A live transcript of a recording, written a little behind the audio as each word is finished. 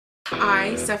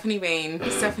Stephanie Vane,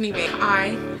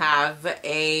 I have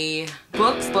a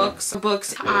books. I'm a book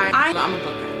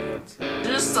addict.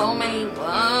 There's so many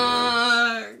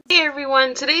books. Hey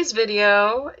everyone, today's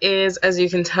video is, as you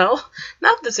can tell,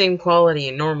 not the same quality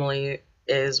it normally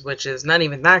is, which is not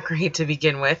even that great to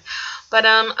begin with. But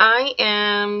I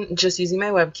am just using my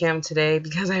webcam today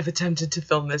because I've attempted to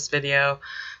film this video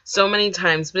so many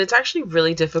times, but it's actually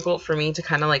really difficult for me to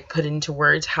kind of like put into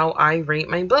words how I rate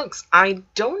my books. I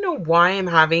don't know why I'm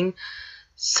having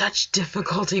such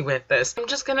difficulty with this. I'm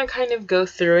just gonna kind of go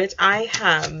through it. I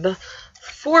have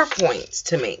 4 points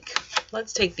to make.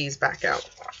 Let's take these back out.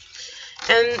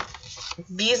 And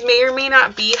these may or may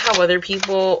not be how other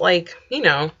people, like, you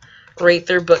know, rate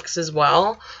their books as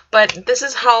well, but this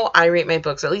is how I rate my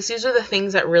books. At least these are the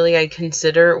things that really I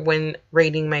consider when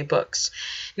rating my books.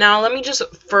 Now, let me just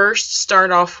first start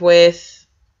off with,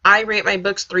 I rate my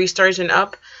books 3 stars and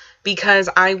up because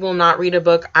I will not read a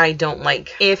book I don't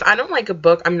like. If I don't like a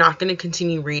book, I'm not going to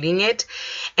continue reading it.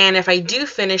 And if I do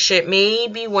finish it,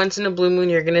 maybe once in a blue moon,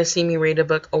 you're going to see me rate a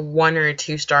book a 1 or a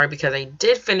 2 star because I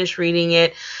did finish reading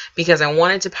it, because I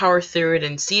wanted to power through it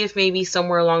and see if maybe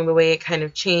somewhere along the way it kind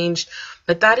of changed.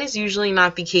 But that is usually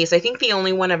not the case. I think the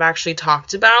only one I've actually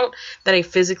talked about that I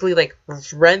physically like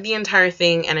read the entire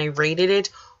thing and I rated it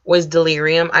was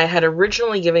Delirium. I had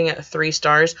originally given it 3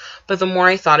 stars, but the more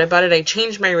I thought about it, I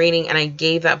changed my rating and I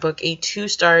gave that book a 2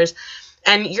 stars.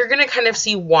 And you're going to kind of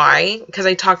see why, because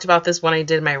I talked about this when I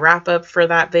did my wrap up for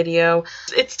that video.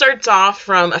 It starts off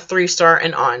from a 3 star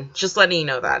and on, just letting you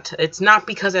know that. It's not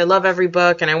because I love every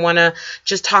book and I want to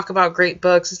just talk about great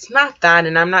books. It's not that,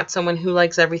 and I'm not someone who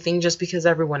likes everything just because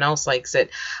everyone else likes it.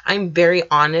 I'm very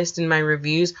honest in my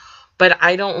reviews, but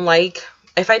I don't like,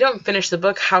 if I don't finish the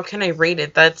book, how can I rate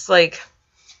it? That's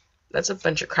a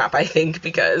bunch of crap, I think,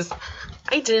 because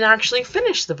I didn't actually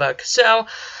finish the book. So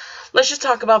let's just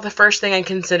talk about the first thing I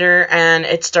consider, and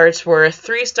it starts where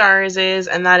 3 stars is,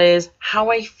 and that is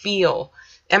how I feel.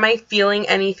 Am I feeling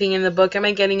anything in the book? Am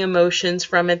I getting emotions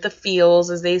from it? The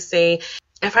feels, as they say.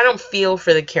 If I don't feel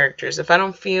for the characters, if I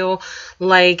don't feel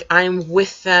like I'm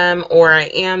with them or I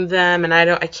am them, and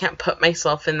I can't put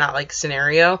myself in that like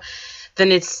scenario,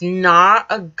 then it's not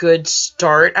a good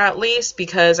start, at least,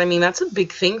 because I mean that's a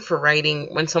big thing for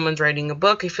writing. When someone's writing a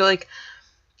book, I feel like,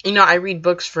 you know, I read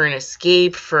books for an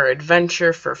escape, for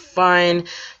adventure, for fun,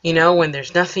 you know, when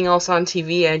there's nothing else on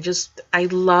TV. I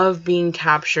love being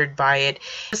captured by it.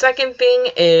 The second thing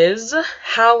is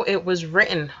how it was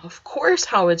written. Of course,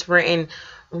 how it's written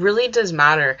really does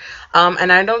matter.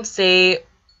 And I don't say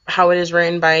how it is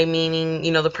written by meaning,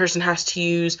 you know, the person has to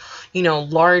use, you know,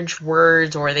 large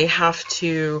words, or they have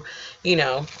to, you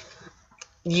know,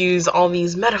 use all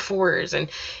these metaphors, and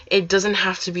it doesn't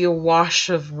have to be a wash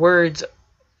of words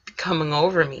coming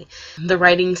over me. The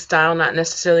writing style, not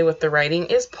necessarily what the writing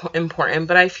is important,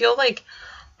 but I feel like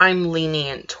I'm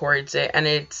lenient towards it, and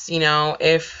it's, you know,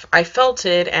 if I felt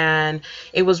it and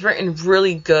it was written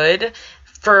really good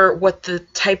for what the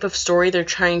type of story they're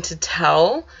trying to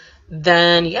tell,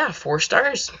 then yeah, 4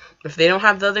 stars. If they don't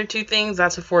have the other 2 things,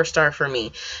 that's a 4 star for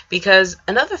me. Because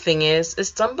another thing is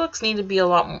some books need to be a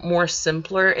lot more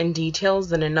simpler in details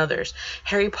than in others.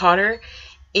 Harry Potter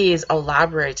is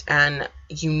elaborate and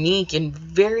unique and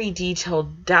very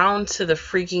detailed down to the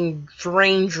freaking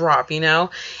raindrop, you know,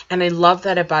 and I love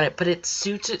that about it, but it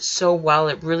suits it so well.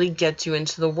 It really gets you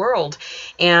into the world.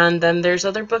 And then there's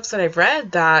other books that I've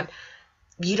read that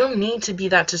you don't need to be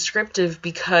that descriptive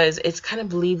because it's kind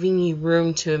of leaving you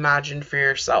room to imagine for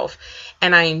yourself,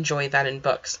 and I enjoy that in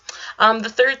books. The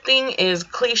third thing is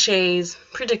cliches,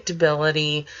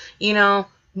 predictability. You know,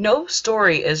 no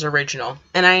story is original,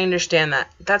 and I understand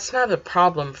that. That's not a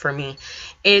problem for me.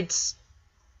 There's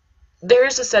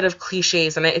a set of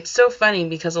cliches, and it's so funny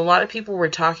because a lot of people were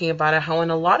talking about it, how in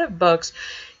a lot of books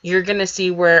you're going to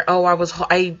see where, oh,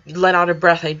 I let out a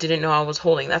breath I didn't know I was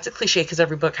holding. That's a cliche because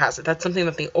every book has it. That's something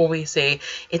that they always say.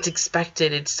 It's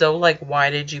expected. It's so like,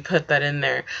 why did you put that in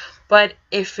there? But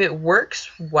if it works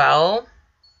well,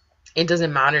 it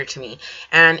doesn't matter to me.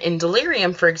 And in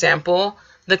Delirium, for example,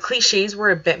 the cliches were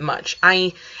a bit much.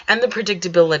 And the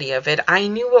predictability of it. I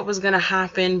knew what was going to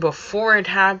happen before it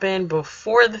happened,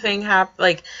 before the thing happened.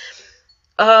 Like,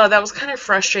 that was kind of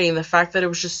frustrating, the fact that it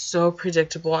was just so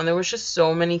predictable and there was just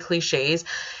so many cliches.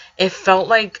 It felt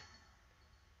like,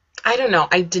 I don't know,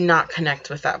 I did not connect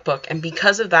with that book, and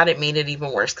because of that it made it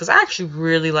even worse, because I actually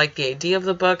really like the idea of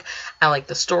the book. I like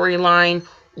the storyline,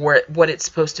 what it's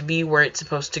supposed to be, where it's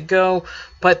supposed to go,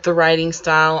 but the writing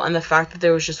style and the fact that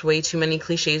there was just way too many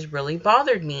cliches really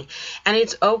bothered me. And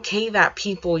it's okay that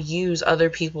people use other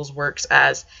people's works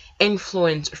as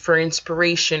influence, for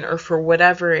inspiration, or for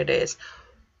whatever it is.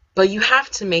 but you have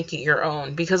to make it your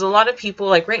own, because a lot of people,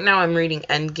 like right now I'm reading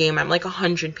Endgame. I'm like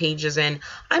 100 pages in.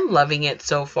 I'm loving it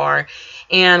so far.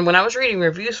 And when I was reading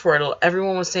reviews for it,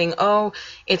 everyone was saying, oh,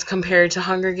 it's compared to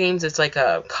Hunger Games. It's like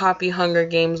a copy Hunger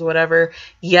Games, whatever.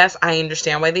 Yes, I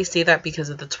understand why they say that, because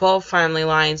of the 12 family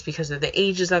lines, because of the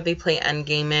ages that they play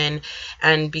Endgame in,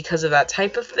 and because of that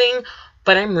type of thing.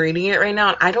 But I'm reading it right now,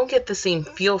 and I don't get the same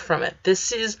feel from it.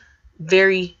 This is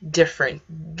very different.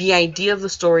 The idea of the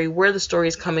story, where the story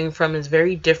is coming from, is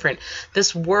very different.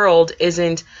 This world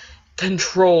isn't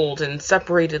controlled and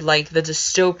separated like the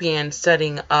dystopian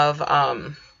setting of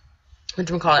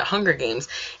Hunger Games.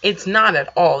 It's not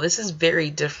at all. This is very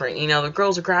different. You know, the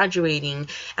girls are graduating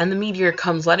and the meteor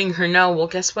comes letting her know, well,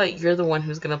 guess what? You're the one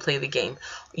who's going to play the game.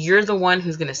 You're the one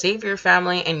who's going to save your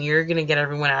family, and you're going to get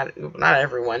everyone out. Not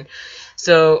everyone.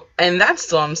 So, and I'm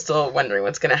still wondering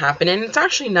what's going to happen. And it's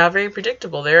actually not very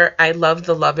predictable. I love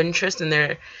the love interest, and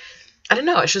I don't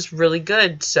know, it's just really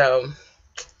good. So,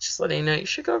 just letting you know, you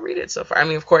should go read it so far. I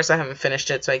mean, of course, I haven't finished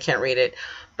it, so I can't read it.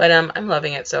 But I'm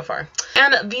loving it so far.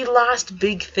 And the last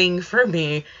big thing for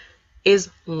me is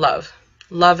love.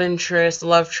 Love interest,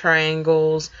 love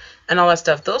triangles, and all that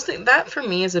stuff. Those things, that for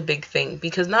me is a big thing,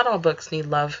 because not all books need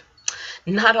love.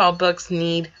 Not all books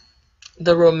need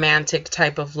the romantic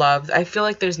type of love. I feel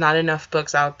like there's not enough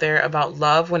books out there about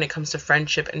love when it comes to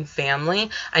friendship and family.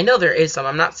 I know there is some.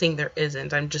 I'm not saying there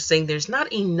isn't. I'm just saying there's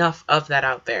not enough of that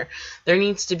out there. There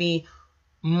needs to be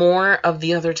more of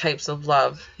the other types of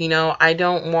love. You know, I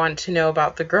don't want to know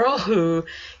about the girl who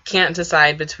can't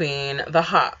decide between the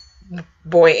hot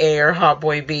boy A or hot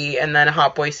boy B and then a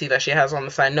hot boy C that she has on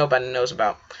the side nobody knows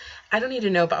about. I don't need to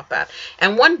know about that.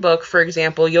 And one book, for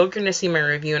example, you're going to see my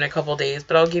review in a couple days,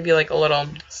 but I'll give you like a little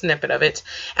snippet of it.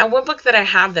 And one book that I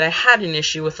have that I had an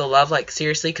issue with the love, like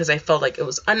seriously, because I felt like it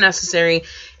was unnecessary.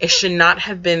 It should not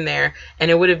have been there, and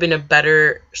it would have been a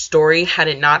better story had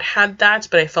it not had that,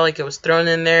 but I felt like it was thrown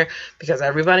in there because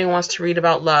everybody wants to read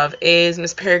about love, is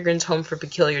Miss Peregrine's Home for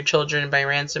Peculiar Children by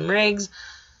Ransom Riggs.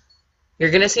 You're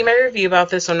going to see my review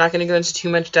about this, so I'm not going to go into too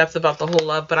much depth about the whole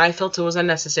love, but I felt it was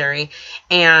unnecessary,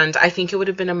 and I think it would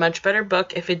have been a much better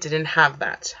book if it didn't have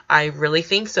that. I really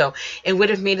think so. It would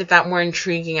have made it that more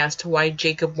intriguing as to why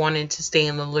Jacob wanted to stay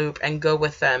in the loop and go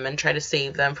with them and try to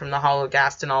save them from the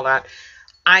Hologhast and all that.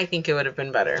 I think it would have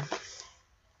been better.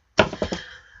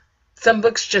 Some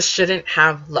books just shouldn't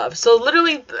have love. So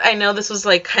literally, I know this was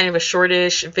like kind of a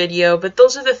shortish video, but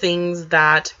those are the things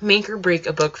that make or break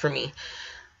a book for me.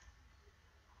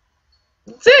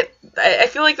 That's it. I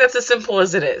feel like that's as simple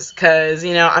as it is, because,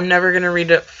 you know, I'm never going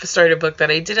to start a book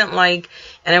that I didn't like,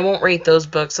 and I won't rate those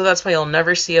books, so that's why you'll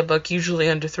never see a book usually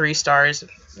under 3 stars.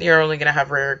 You're only going to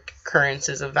have rare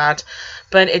occurrences of that,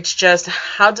 but it's just,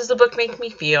 how does the book make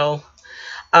me feel,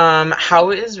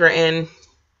 how it is written,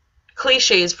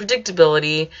 cliches,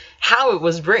 predictability, how it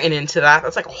was written into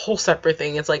that's like a whole separate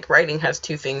thing. It's like writing has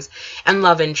 2 things, and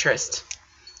love interest.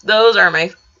 Those are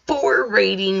my 4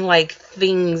 rating like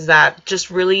things that just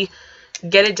really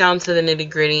get it down to the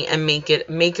nitty-gritty and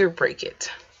make or break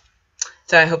it.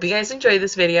 So I hope you guys enjoyed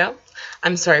this video.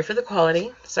 I'm sorry for the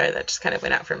quality. Sorry, that just kind of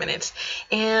went out for a minute.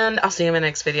 And I'll see you in my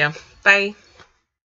next video. Bye.